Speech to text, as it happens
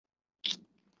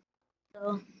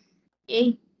So,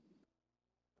 yeah.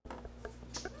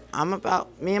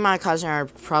 Me and my cousin are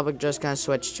probably just gonna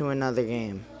switch to another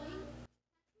game.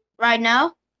 Right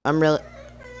now? I'm really,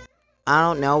 I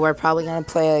don't know. We're probably gonna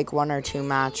play like 1 or 2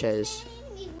 matches.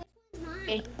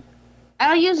 Okay.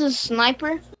 I'll use a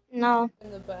sniper. No.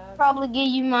 In the back. Probably give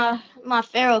you my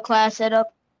Pharaoh class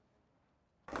setup.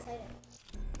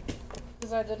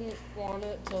 Because I didn't want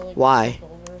it to like Why? tip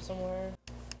over somewhere.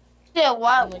 You said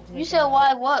why? And, like, You make said a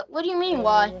why? mess. What? What do you mean And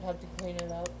why? I would have to clean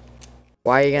it up.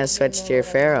 Why are you gonna switch to your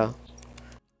Pharaoh?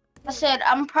 I said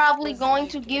I'm probably going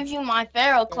to give you my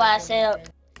Pharaoh class setup.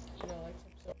 You know, like,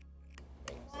 so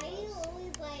Why you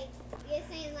always like you're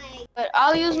saying like But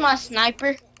I'll use my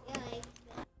sniper. yeah, like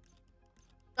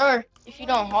Sure, if you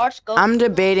don't hard scope. I'm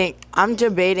debating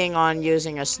on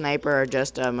using a sniper or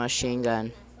just a machine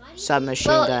gun,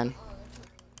 submachine Well, gun.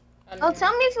 Oh,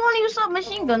 tell me if you want to use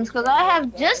submachine guns, because I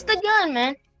have just the gun,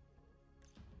 man.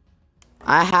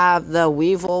 I have the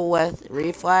Weevil with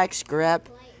reflex, grip,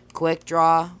 quick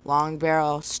draw, long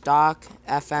barrel, stock,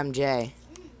 FMJ.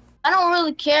 I don't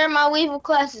really care. My Weevil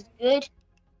class is good.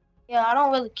 Yeah, I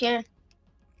don't really care.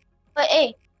 But hey,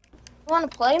 you want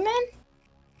to play, man?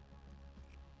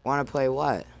 Want to play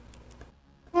what?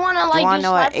 You want to you like wanna do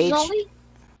know what snipers only?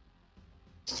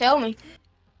 Just tell me.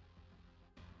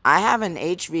 I have an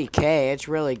HVK. It's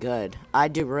really good. I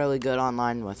do really good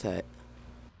online with it.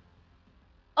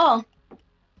 Oh,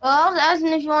 well, I was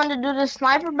asking if you wanted to do the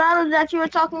sniper battle that you were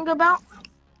talking about.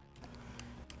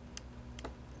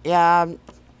 Yeah,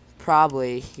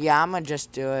 probably. Yeah, I'm gonna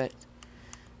just do it.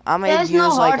 I'm gonna There's use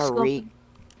no like hard a re. scoping.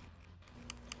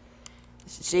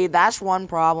 See, that's one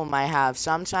problem I have.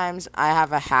 Sometimes I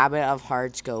have a habit of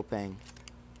hard scoping.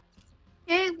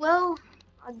 Okay, well,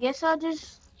 I guess I'll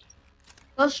just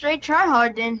go straight try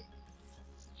hard then.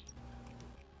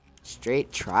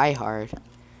 Straight try hard.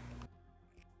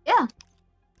 Yeah.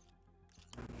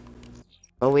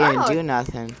 But we Try didn't hard. do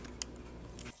nothing.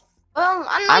 Well,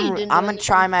 I know you didn't. I'm gonna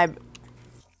try my.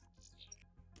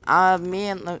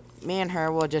 Me and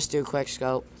her will just do quick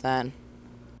scope then.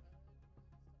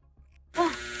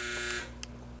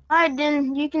 Alright,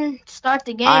 then you can start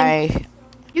the game.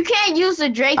 You can't use the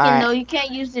Draken though. You can't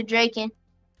use the Draken.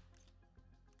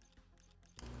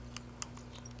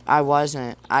 I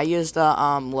wasn't. I used the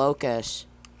Locust.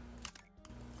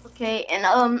 Okay, and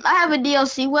I have a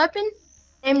DLC weapon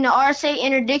named the RSA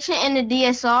Interdiction and the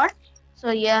DSR.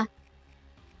 So yeah.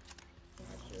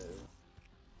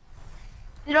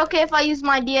 Is it okay if I use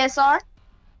my DSR?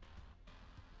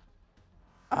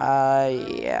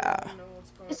 Yeah.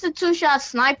 It's a 2-shot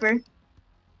sniper.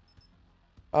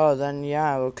 Oh, then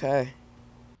yeah, okay.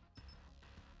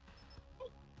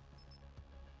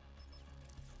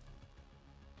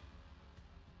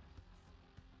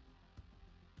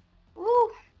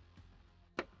 Woo.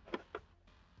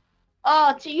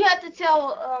 Oh, so you have to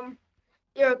tell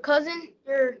your cousin,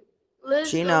 your Liz,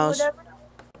 She or knows. whatever.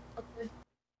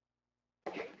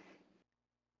 Okay.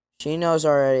 She knows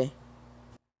already.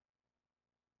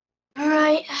 All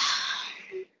right.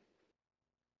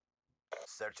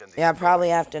 Yeah, probably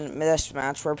after this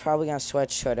match, we're probably gonna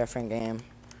switch to a different game.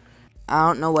 I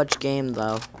don't know which game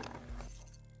though.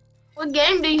 What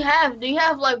game do you have? Do you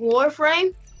have like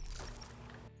Warframe?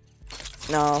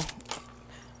 No.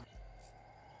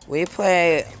 We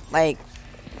play like.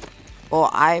 Well,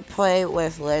 I play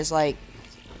with Liz like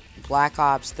Black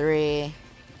Ops 3.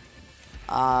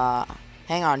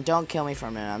 Hang on, don't kill me for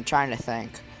a minute. I'm trying to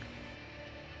think.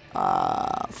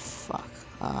 Fuck.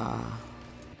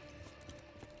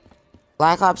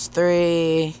 Black Ops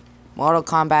 3, Mortal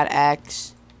Kombat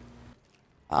X.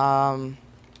 Cousin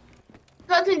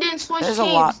didn't switch There's teams.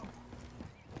 a lot.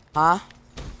 Huh?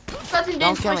 Cousin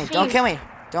Don't didn't kill me. switch Don't teams. kill me.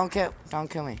 Don't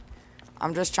kill me.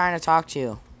 I'm just trying to talk to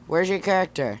you. Where's your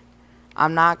character?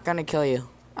 I'm not gonna kill you.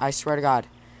 I swear to God.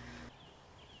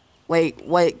 Wait.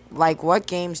 Like, what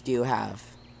games do you have?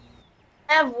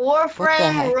 I have What the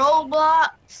Warframe, heck?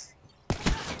 Roblox.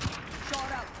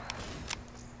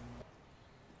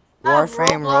 I have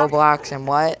Warframe, Roblox, and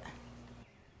what?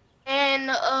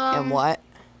 And And what?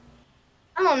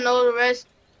 I don't know the rest.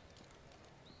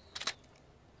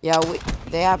 Yeah,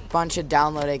 they have a bunch of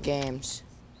downloaded games.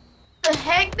 The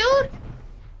heck, dude?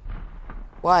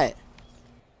 What?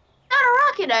 Not a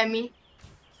rocket at me.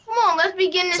 Come on, let's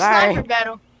begin this Sorry. sniper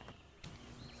battle.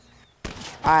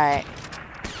 Alright.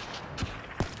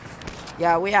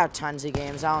 Yeah, we have tons of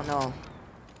games. I don't know.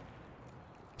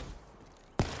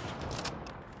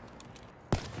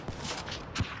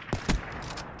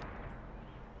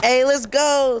 Hey, let's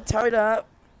go. Turn up.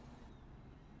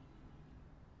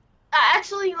 I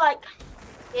actually like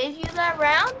gave you that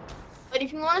round. But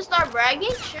if you want to start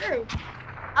bragging, sure.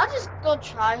 I'll just go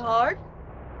try hard.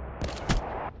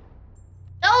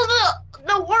 That was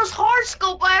the worst hard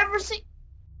scope I ever seen.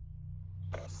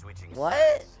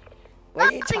 What? What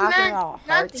are you Nothing, talking man. about?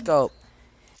 Hard Nothing. scope.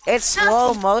 It's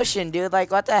slow motion, dude. Like,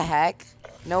 what the heck?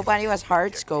 Nobody was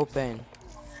hard scoping.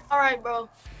 Alright, bro.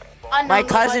 I know My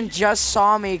nobody- cousin just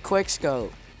saw me quick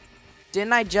scope.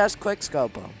 Didn't I just quick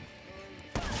scope him?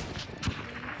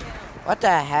 What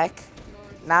the heck?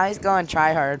 Now he's going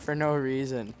try hard for no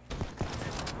reason.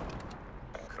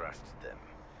 Crushed them.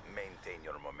 Maintain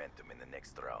your momentum in the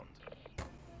next round.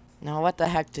 Now what the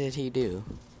heck did he do?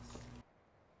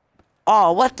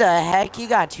 Oh, what the heck? You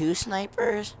got 2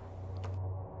 snipers?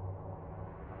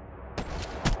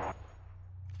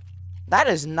 That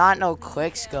is not no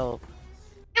quick scope.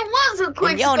 It was a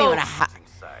quick And you don't scope. even have.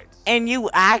 And you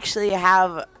actually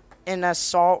have an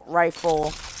assault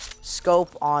rifle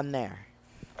scope on there.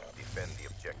 Defend the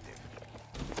objective.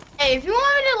 Hey, if you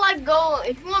want me to like go,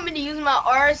 if you want me to use my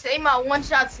RSA, my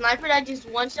one-shot sniper that just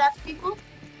one-shots people,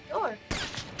 sure.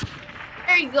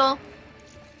 There you go.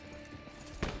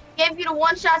 Gave you the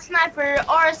one-shot sniper,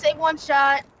 RSA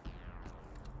one-shot.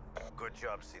 Good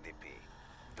job, CDP.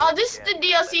 Oh, this is the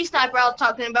DLC sniper I was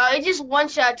talking about. It just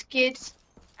one-shots kids.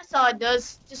 That's all it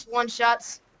does. Just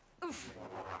one-shots.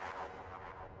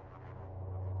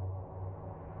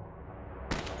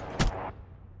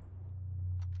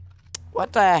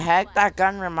 What the heck? That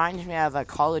gun reminds me of a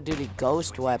Call of Duty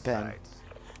Ghost weapon.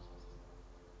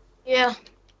 Yeah.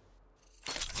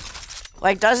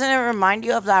 Like, doesn't it remind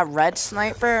you of that red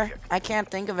sniper? I can't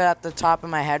think of it at the top of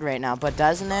my head right now, but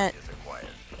doesn't it?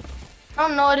 I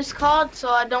don't know what it's called, so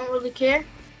I don't really care.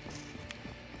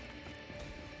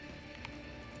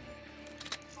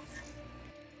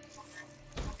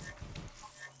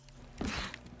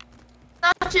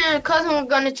 Thought your cousin was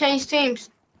gonna change teams.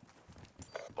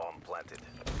 Bomb planted.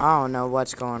 I don't know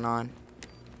what's going on.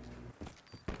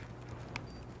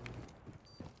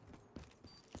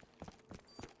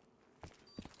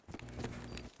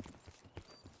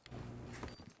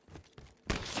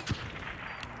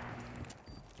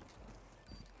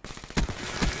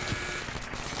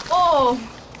 Oh.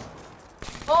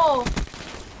 Oh.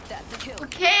 That's a kill.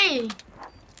 Okay. Lone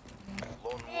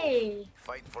wolf. Hey.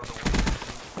 Fight for the win.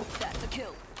 That's a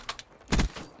kill.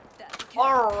 That's a kill.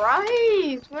 All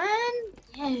right, man.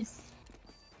 Yes.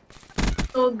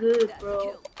 So good,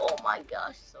 bro. Oh my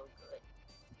gosh, so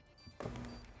good.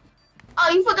 Oh,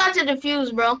 you forgot to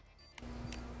defuse, bro.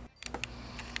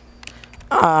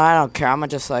 Oh, I don't care. I'm gonna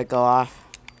just let go off.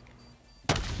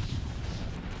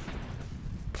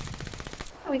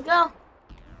 There we go.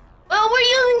 Well, we're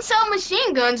using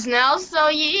submachine guns now, so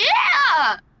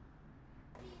yeah!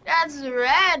 That's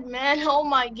rad, man. Oh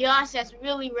my gosh, that's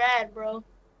really rad, bro.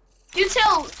 You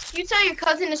tell your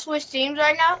cousin to switch teams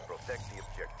right now? Protect the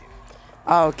objective.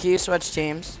 Oh, can you switch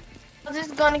teams? This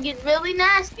is gonna get really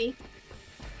nasty.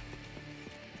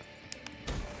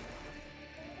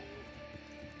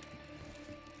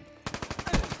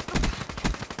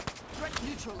 Threat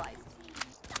neutralized.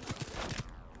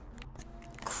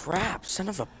 Crap, son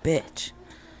of a bitch.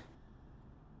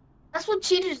 That's what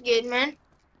cheaters get, man. You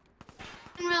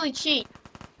can really cheat.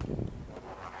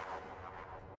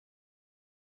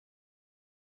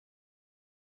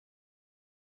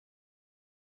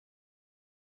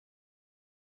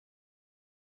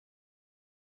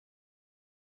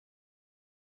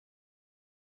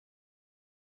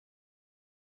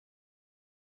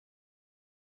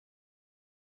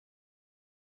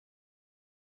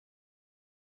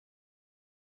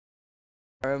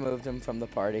 I removed him from the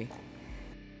party.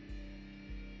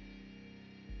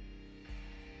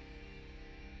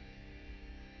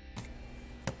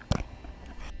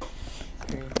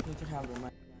 Here, you can have the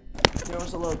mic. There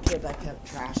was a little kid that kept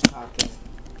trash talking.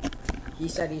 He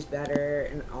said he's better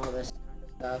and all this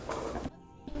kind of stuff.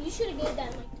 You should have gave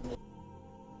that mic to me.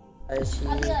 Is he?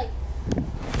 I'd be like,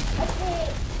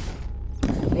 okay.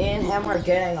 Me and him were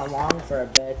getting along for a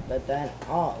bit, but then,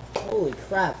 oh, holy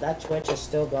crap, that Twitch is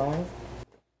still going?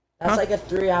 That's like a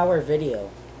 3-hour video.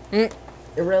 It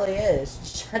really is.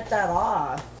 Shut that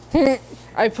off.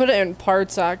 I put it in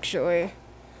parts actually.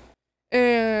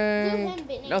 And Give him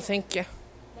banana. no, thank you.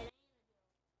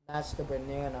 That's the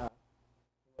banana.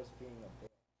 He was being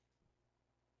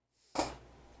a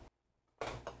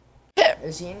bitch.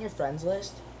 Is he in your friends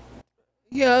list?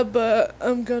 Yeah, but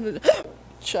I'm gonna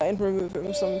try and remove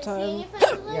him sometime.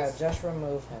 Yeah, just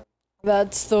remove him.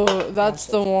 That's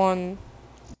the one.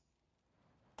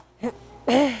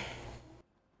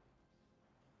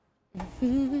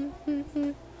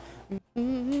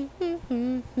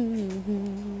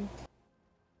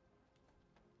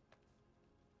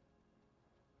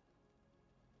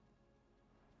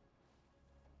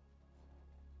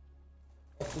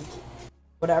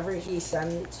 whatever he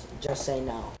sends, just say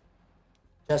no.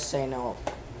 Just say no.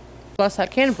 Plus, I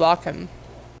can't block him.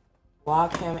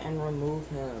 Block him and remove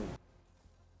him.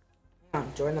 Come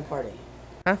on, join the party.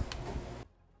 Huh?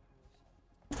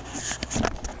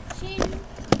 Shane,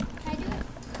 can I do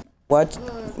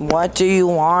it? What do you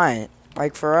want?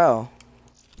 Like, for real?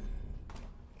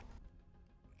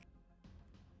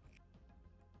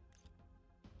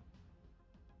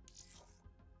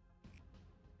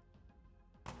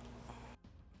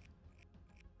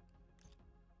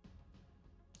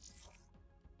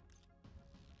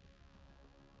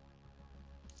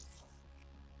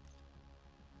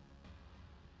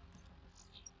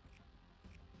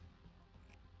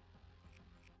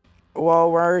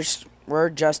 Well, we're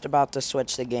just about to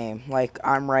switch the game. Like,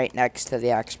 I'm right next to the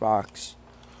Xbox.